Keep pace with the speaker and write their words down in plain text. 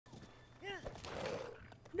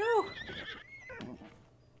No!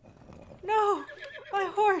 No! My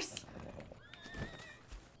horse!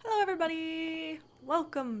 Hello everybody!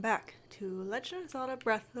 Welcome back to Legend of Zelda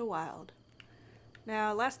Breath of the Wild.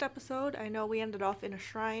 Now, last episode, I know we ended off in a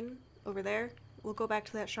shrine over there. We'll go back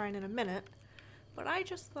to that shrine in a minute. But I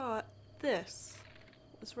just thought this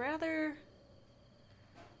was rather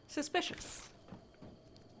suspicious.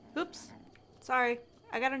 Oops. Sorry.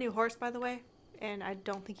 I got a new horse, by the way, and I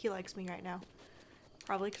don't think he likes me right now.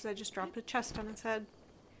 Probably because I just dropped a chest on his head.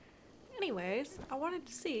 Anyways, I wanted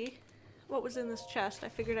to see what was in this chest. I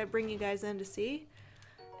figured I'd bring you guys in to see.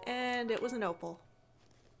 And it was an opal.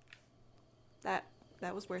 That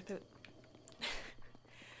was worth it.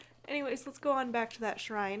 Anyways, let's go on back to that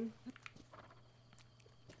shrine.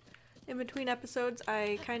 In between episodes,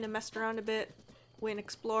 I kind of messed around a bit, went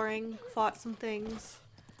exploring, fought some things,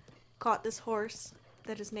 caught this horse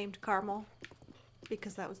that is named Carmel,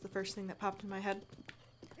 because that was the first thing that popped in my head.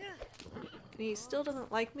 And he still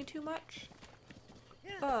doesn't like me too much,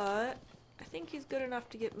 but I think he's good enough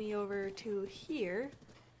to get me over to here.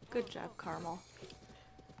 Good job, Carmel.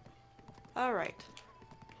 Alright.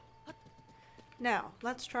 Now,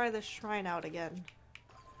 let's try this shrine out again.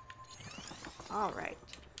 Alright.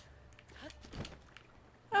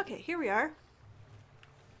 Okay, here we are.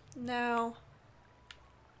 Now,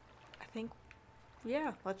 I think,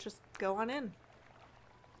 yeah, let's just go on in.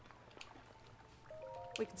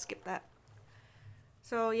 We can skip that.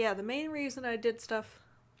 So yeah, the main reason I did stuff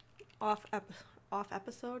off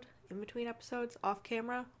episode, in between episodes, off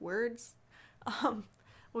camera, words,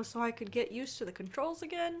 was so I could get used to the controls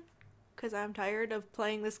again, because I'm tired of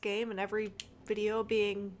playing this game and every video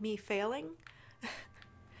being me failing.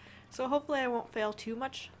 So hopefully I won't fail too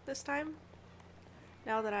much this time,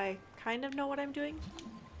 now that I kind of know what I'm doing.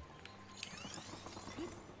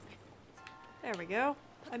 There we go.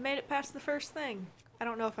 I made it past the first thing. I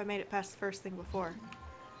don't know if I made it past the first thing before.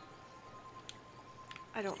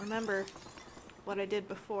 I don't remember what I did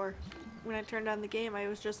before. When I turned on the game, I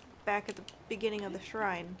was just back at the beginning of the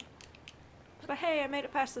shrine. But hey, I made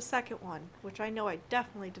it past the second one, which I know I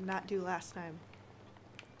definitely did not do last time.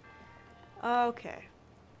 Okay.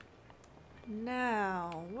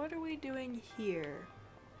 Now, what are we doing here?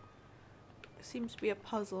 Seems to be a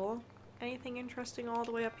puzzle. Anything interesting all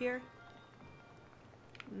the way up here?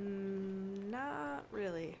 Not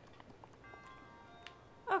really.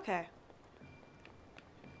 Okay.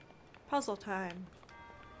 Puzzle time.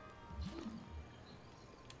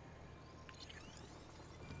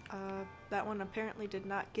 That one apparently did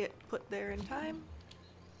not get put there in time.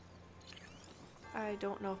 I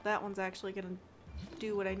don't know if that one's actually gonna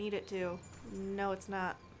do what I need it to. No, it's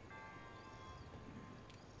not.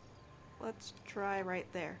 Let's try right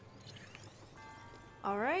there.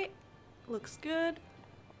 Alright. Looks good.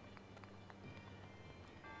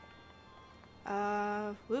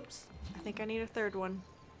 Whoops. I think I need a third one.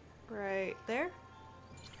 Right there.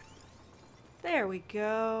 There we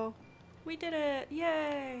go. We did it!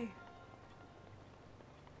 Yay!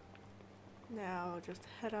 Now just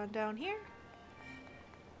head on down here.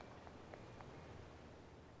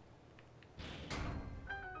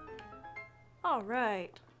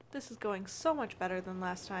 Alright. This is going so much better than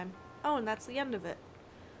last time. Oh, and that's the end of it.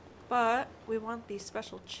 But we want the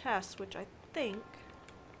special chest, which I think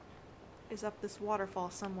is up this waterfall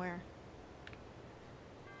somewhere.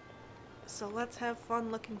 So let's have fun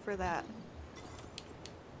looking for that.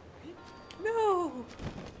 No!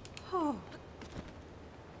 Oh.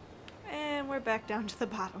 And we're back down to the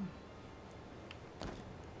bottom.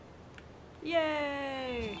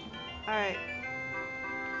 Yay! Alright.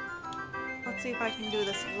 Let's see if I can do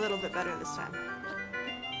this a little bit better this time.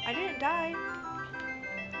 I didn't die.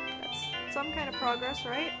 That's some kind of progress,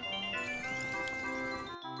 right?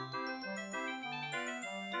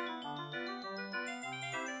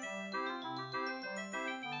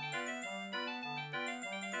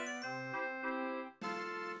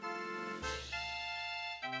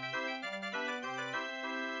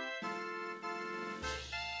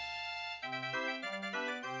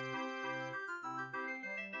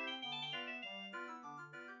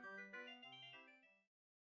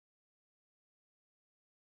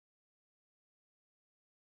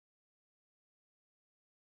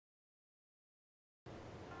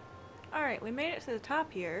 Alright, we made it to the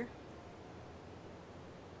top here.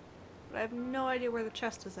 But I have no idea where the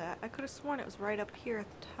chest is at. I could have sworn it was right up here at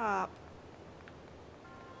the top.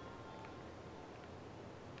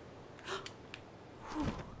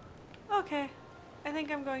 Okay. I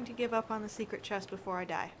think I'm going to give up on the secret chest before I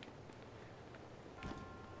die.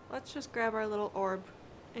 Let's just grab our little orb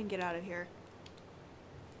and get out of here.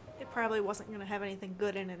 It probably wasn't going to have anything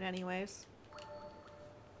good in it anyways.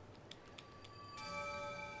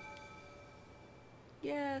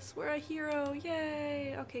 Yes, we're a hero.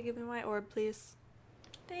 Yay! Okay, give me my orb, please.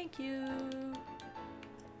 Thank you.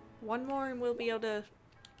 One more and we'll be able to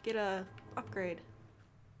get a upgrade.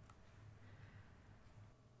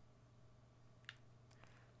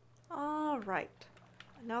 Alright.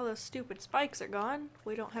 Now those stupid spikes are gone.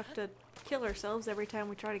 We don't have to kill ourselves every time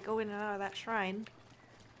we try to go in and out of that shrine.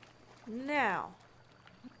 Now,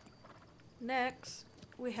 next,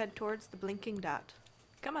 we head towards the blinking dot.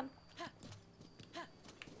 Come on.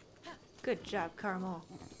 Good job, Carmel.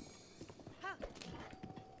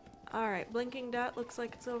 Alright, blinking dot looks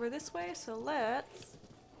like it's over this way, so let's,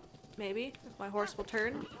 maybe, if my horse will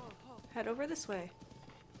turn, head over this way.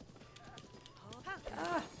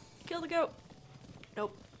 Ah! Kill the goat!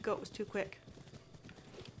 Nope, goat was too quick.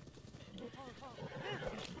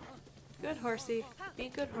 Good horsey. Be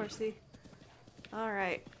good horsey.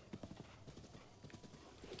 Alright.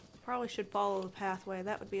 Probably should follow the pathway.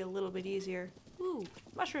 That would be a little bit easier. Ooh,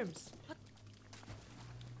 mushrooms!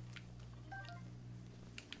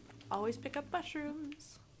 Always pick up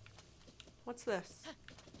mushrooms. What's this?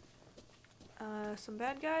 Some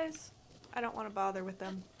bad guys? I don't want to bother with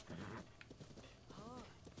them.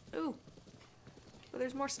 Ooh! But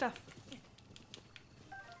there's more stuff.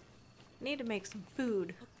 Need to make some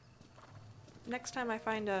food. Next time I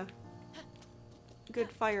find a good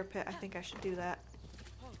fire pit, I think I should do that.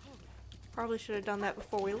 Probably should have done that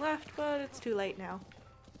before we left, but it's too late now.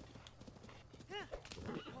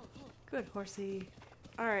 Good horsey.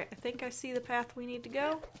 Alright, I think I see the path we need to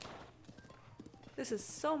go. This is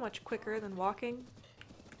so much quicker than walking.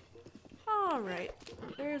 Alright,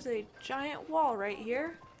 there's a giant wall right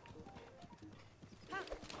here.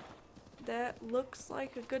 That looks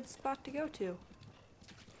like a good spot to go to.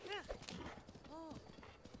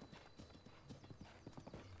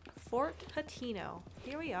 Fort Hatino.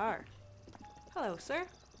 Here we are. Hello, sir.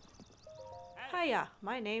 Hiya,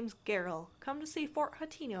 my name's Geralt. Come to see Fort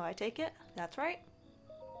Hatino, I take it? That's right.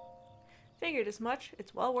 Figured as much.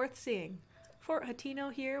 It's well worth seeing. Fort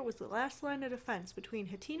Hatino here was the last line of defense between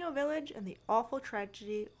Hatino Village and the awful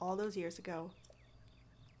tragedy all those years ago.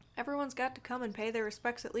 Everyone's got to come and pay their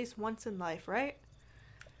respects at least once in life, right?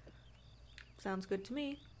 Sounds good to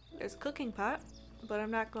me. There's a cooking pot, but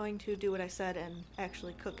I'm not going to do what I said and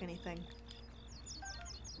actually cook anything.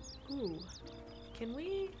 Ooh. Can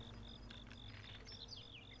we?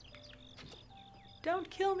 Don't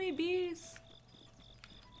kill me, bees!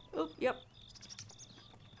 Oop, yep.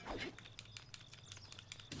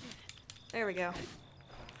 There we go.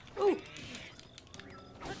 Ooh!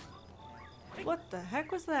 What the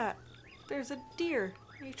heck was that? There's a deer.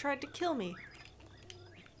 He tried to kill me.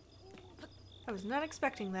 I was not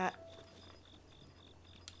expecting that.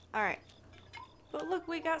 Alright. But look,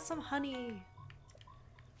 we got some honey.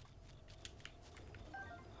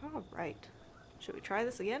 Alright. Should we try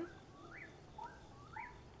this again?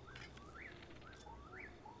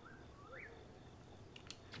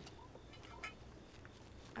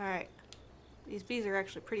 Alright. These bees are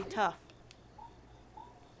actually pretty tough.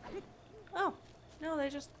 Oh, no, they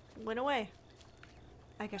just went away.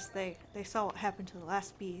 I guess they saw what happened to the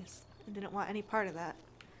last bees and didn't want any part of that.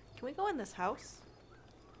 Can we go in this house?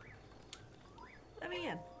 Let me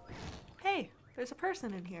in. Hey, there's a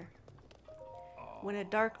person in here. When a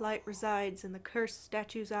dark light resides in the cursed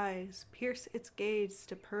statue's eyes, pierce its gaze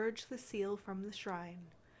to purge the seal from the shrine.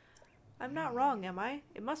 I'm not wrong, am I?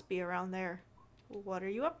 It must be around there. What are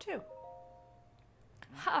you up to?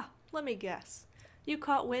 Ha! Let me guess. You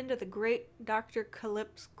caught wind of the great Dr.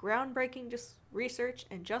 Calip's groundbreaking research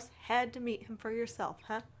and just had to meet him for yourself,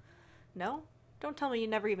 huh? No? Don't tell me you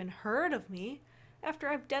never even heard of me, after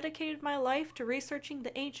I've dedicated my life to researching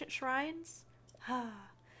the ancient shrines?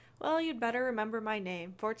 Well, you'd better remember my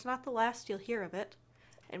name, for it's not the last you'll hear of it.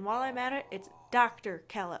 And while I'm at it, it's Dr.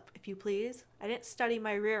 Calip, if you please. I didn't study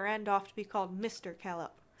my rear end off to be called Mr.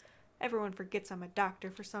 Calip. Everyone forgets I'm a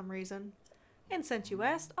doctor for some reason. And since you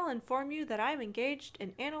asked, I'll inform you that I'm engaged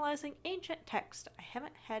in analyzing ancient text. I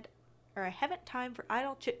haven't time for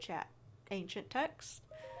idle chit-chat. Ancient text?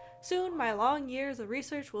 Soon, my long years of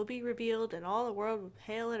research will be revealed, and all the world will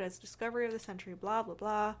hail it as discovery of the century, blah, blah,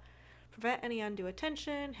 blah. Prevent any undue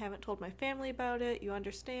attention. Haven't told my family about it. You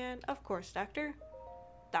understand? Of course, Doctor.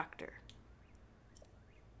 Doctor.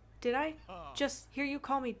 Did I just hear you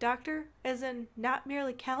call me Doctor? As in, not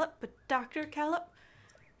merely Calip, but Dr. Calip?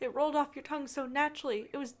 It rolled off your tongue so naturally.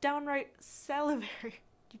 It was downright salivary.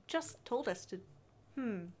 You just told us to...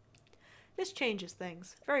 This changes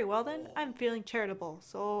things. Very well then, I'm feeling charitable,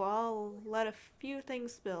 so I'll let a few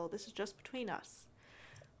things spill. This is just between us.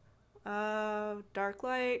 Dark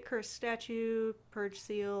light, cursed statue, purge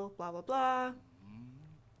seal, blah blah blah.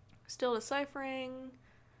 Still deciphering.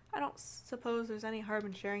 I don't suppose there's any harm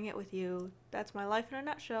in sharing it with you. That's my life in a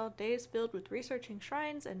nutshell. Days filled with researching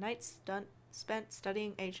shrines and nights spent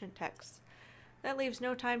studying ancient texts. That leaves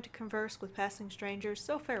no time to converse with passing strangers,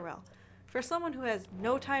 so farewell. For someone who has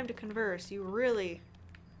no time to converse, you really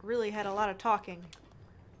had a lot of talking.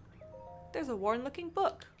 There's a worn-looking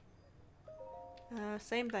book.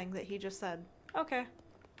 Same thing that he just said. Okay.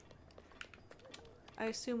 I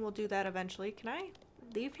assume we'll do that eventually. Can I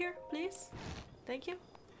leave here, please? Thank you.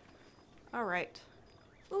 Alright.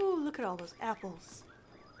 Ooh, look at all those apples.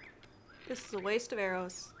 This is a waste of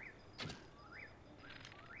arrows.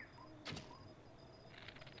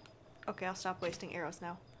 Okay, I'll stop wasting arrows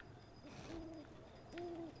now.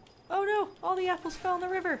 Oh no! All the apples fell in the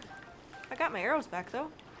river! I got my arrows back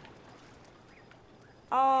though.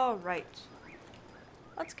 Alright.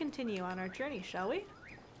 Let's continue on our journey, shall we?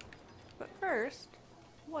 But first,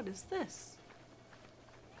 what is this?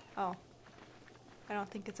 Oh. I don't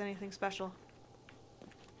think it's anything special.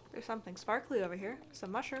 There's something sparkly over here.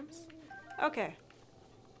 Some mushrooms. Okay.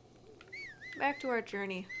 Back to our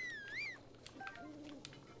journey.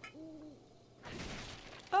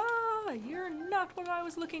 Ah, you're not what I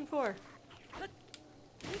was looking for.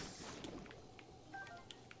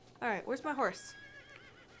 Alright, where's my horse?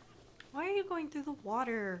 Why are you going through the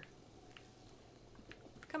water?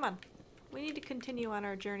 Come on. We need to continue on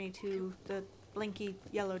our journey to the blinky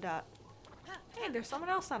yellow dot. Hey, there's someone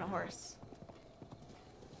else on a horse.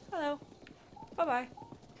 Hello. Bye-bye.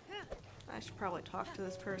 I should probably talk to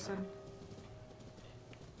this person.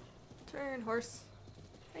 Turn, horse.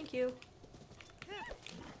 Thank you.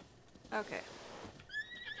 Okay.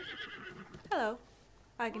 Hello.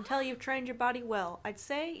 I can tell you've trained your body well. I'd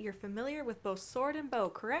say you're familiar with both sword and bow,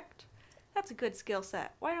 correct? That's a good skill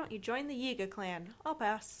set. Why don't you join the Yiga clan? I'll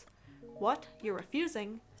pass. What? You're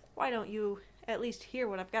refusing? Why don't you at least hear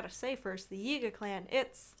what I've got to say first? The Yiga clan,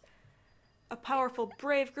 it's a powerful,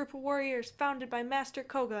 brave group of warriors founded by Master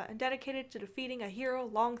Koga and dedicated to defeating a hero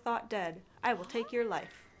long thought dead. I will take your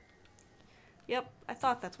life. Yep, I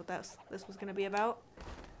thought that's what this was going to be about.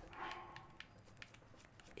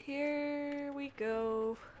 Here we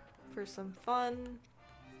go for some fun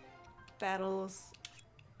battles.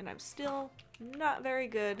 And I'm still not very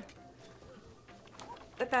good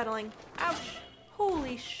at battling. Ouch!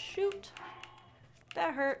 Holy shoot!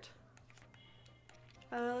 That hurt.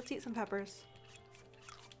 Let's eat some peppers.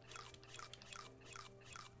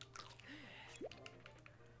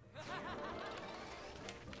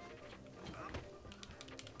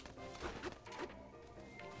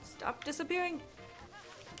 Stop disappearing!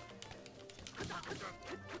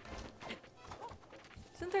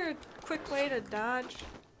 Isn't there a quick way to dodge?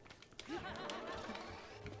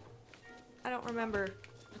 I don't remember.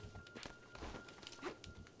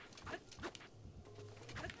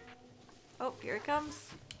 Oh, here it comes.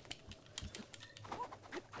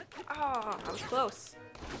 Ah, I was close.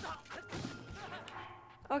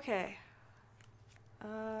 Okay.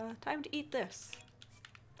 Time to eat this.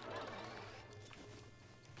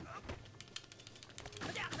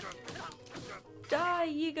 Die,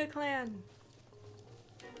 Yiga clan!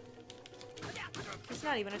 He's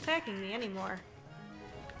not even attacking me anymore.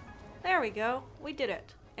 There we go. We did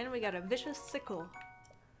it. And we got a vicious sickle.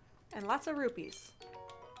 And lots of rupees.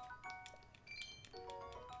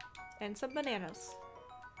 And some bananas.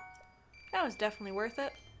 That was definitely worth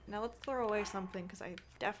it. Now let's throw away something because I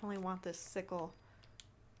definitely want this sickle.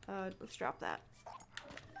 Let's drop that.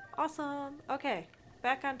 Awesome! Okay,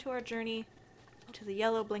 back onto our journey to the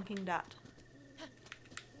yellow blinking dot.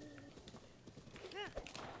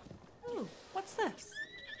 Ooh, what's this?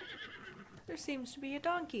 There seems to be a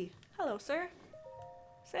donkey. Hello, sir.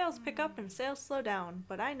 Sales pick up and sales slow down,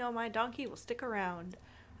 but I know my donkey will stick around.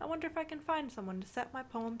 I wonder if I can find someone to set my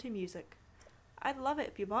poem to music. I'd love it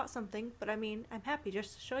if you bought something, but I mean, I'm happy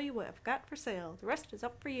just to show you what I've got for sale. The rest is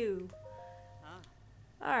up for you.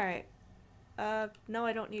 Alright. No,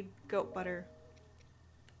 I don't need goat butter.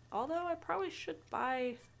 Although I probably should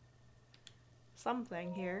buy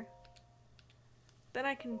something here. Then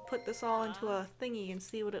I can put this all into a thingy and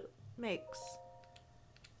see what it makes.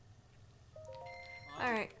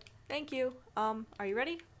 Alright, thank you. Are you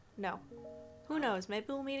ready? No. Who knows, maybe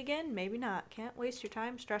we'll meet again, maybe not. Can't waste your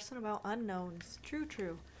time stressing about unknowns. True,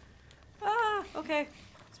 true. Ah, okay.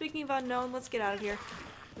 Speaking of unknown, let's get out of here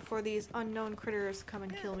before these unknown critters come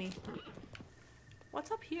and kill me.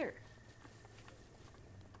 What's up here?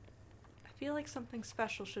 I feel like something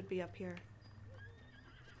special should be up here.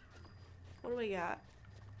 What do we got?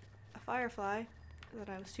 A firefly that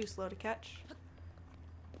I was too slow to catch.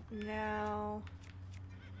 Now,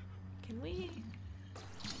 can we...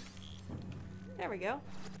 There we go.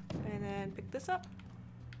 And then pick this up.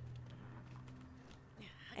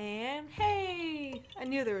 And hey! I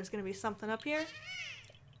knew there was going to be something up here.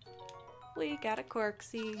 We got a cork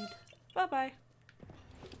seed. Bye-bye.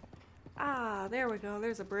 Ah, there we go.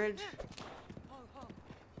 There's a bridge.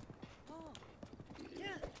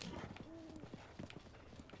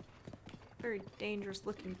 Very dangerous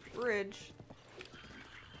looking bridge.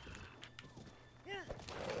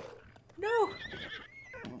 No!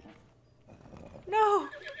 No!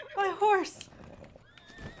 My horse!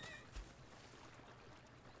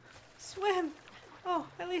 Swim! Oh,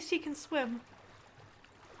 at least he can swim.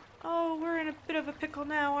 Oh, we're in a bit of a pickle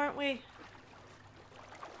now, aren't we?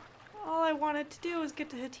 All I wanted to do was get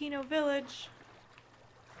to Hateno Village.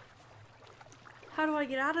 How do I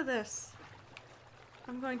get out of this?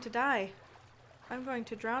 I'm going to die. I'm going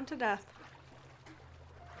to drown to death.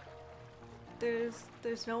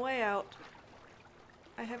 There's no way out.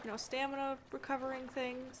 I have no stamina recovering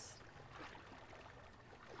things.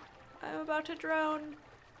 I'm about to drown.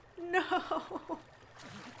 No!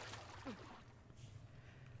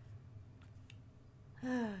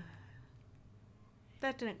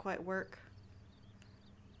 That didn't quite work.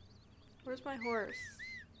 Where's my horse?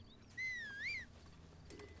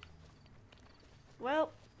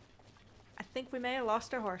 Well, I think we may have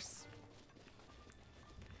lost our horse.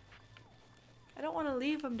 I don't want to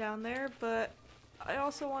leave him down there, but I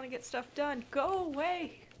also want to get stuff done. Go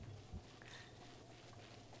away!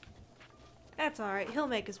 That's alright, he'll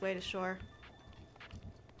make his way to shore.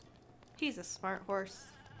 He's a smart horse.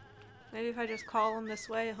 Maybe if I just call him this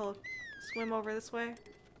way, he'll swim over this way.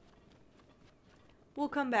 We'll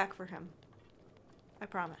come back for him. I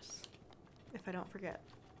promise. If I don't forget.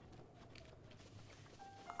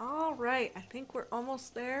 Alright, I think we're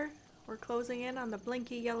almost there. We're closing in on the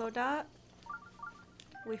blinky yellow dot.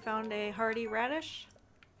 We found a hardy radish.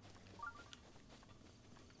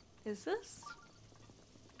 Is this?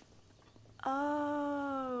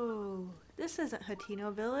 Oh, this isn't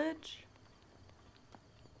Hateno Village.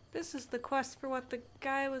 This is the quest for what the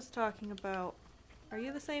guy was talking about. Are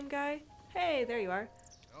you the same guy? Hey, there you are.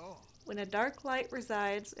 Oh. When a dark light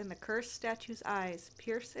resides in the cursed statue's eyes,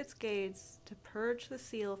 pierce its gaze to purge the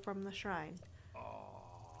seal from the shrine.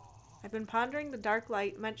 I've been pondering the dark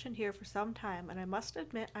light mentioned here for some time, and I must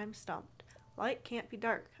admit I'm stumped. Light can't be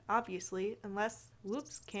dark, obviously, unless,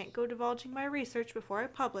 whoops, can't go divulging my research before I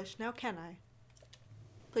publish, now can I?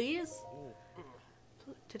 Please?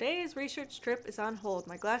 Today's research trip is on hold.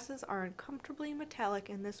 My glasses are uncomfortably metallic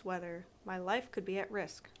in this weather. My life could be at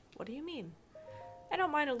risk. What do you mean? I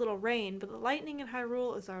don't mind a little rain, but the lightning in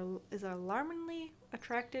Hyrule is alarmingly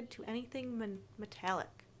attracted to anything metallic.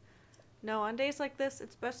 No, on days like this,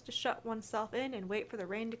 it's best to shut oneself in and wait for the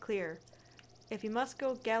rain to clear. If you must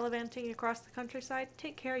go gallivanting across the countryside,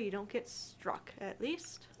 take care you don't get struck, at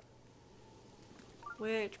least.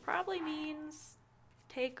 Which probably means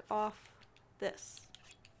take off this.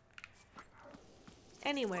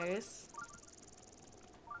 Anyways,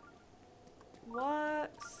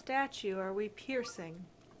 what statue are we piercing?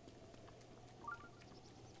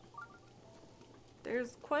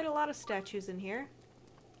 There's quite a lot of statues in here.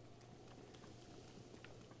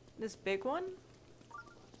 This big one?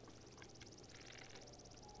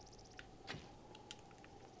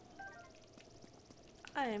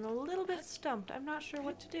 I am a little bit stumped. I'm not sure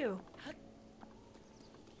what to do.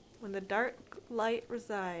 When the dark light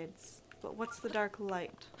resides. But what's the dark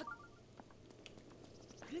light?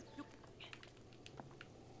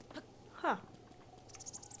 Huh.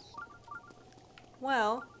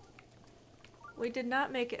 Well, we did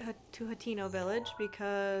not make it to Hateno Village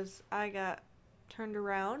because I got turned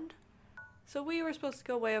around. So we were supposed to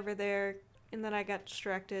go way over there, and then I got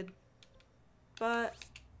distracted. But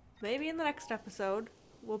maybe in the next episode,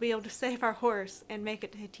 we'll be able to save our horse and make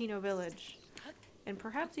it to Hateno Village. And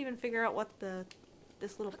perhaps even figure out what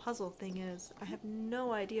this little puzzle thing is. I have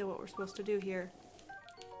no idea what we're supposed to do here.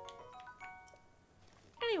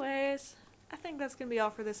 Anyways, I think that's going to be all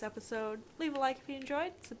for this episode. Leave a like if you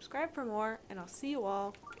enjoyed, subscribe for more, and I'll see you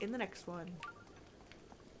all in the next one.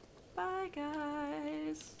 Bye,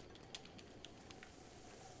 guys!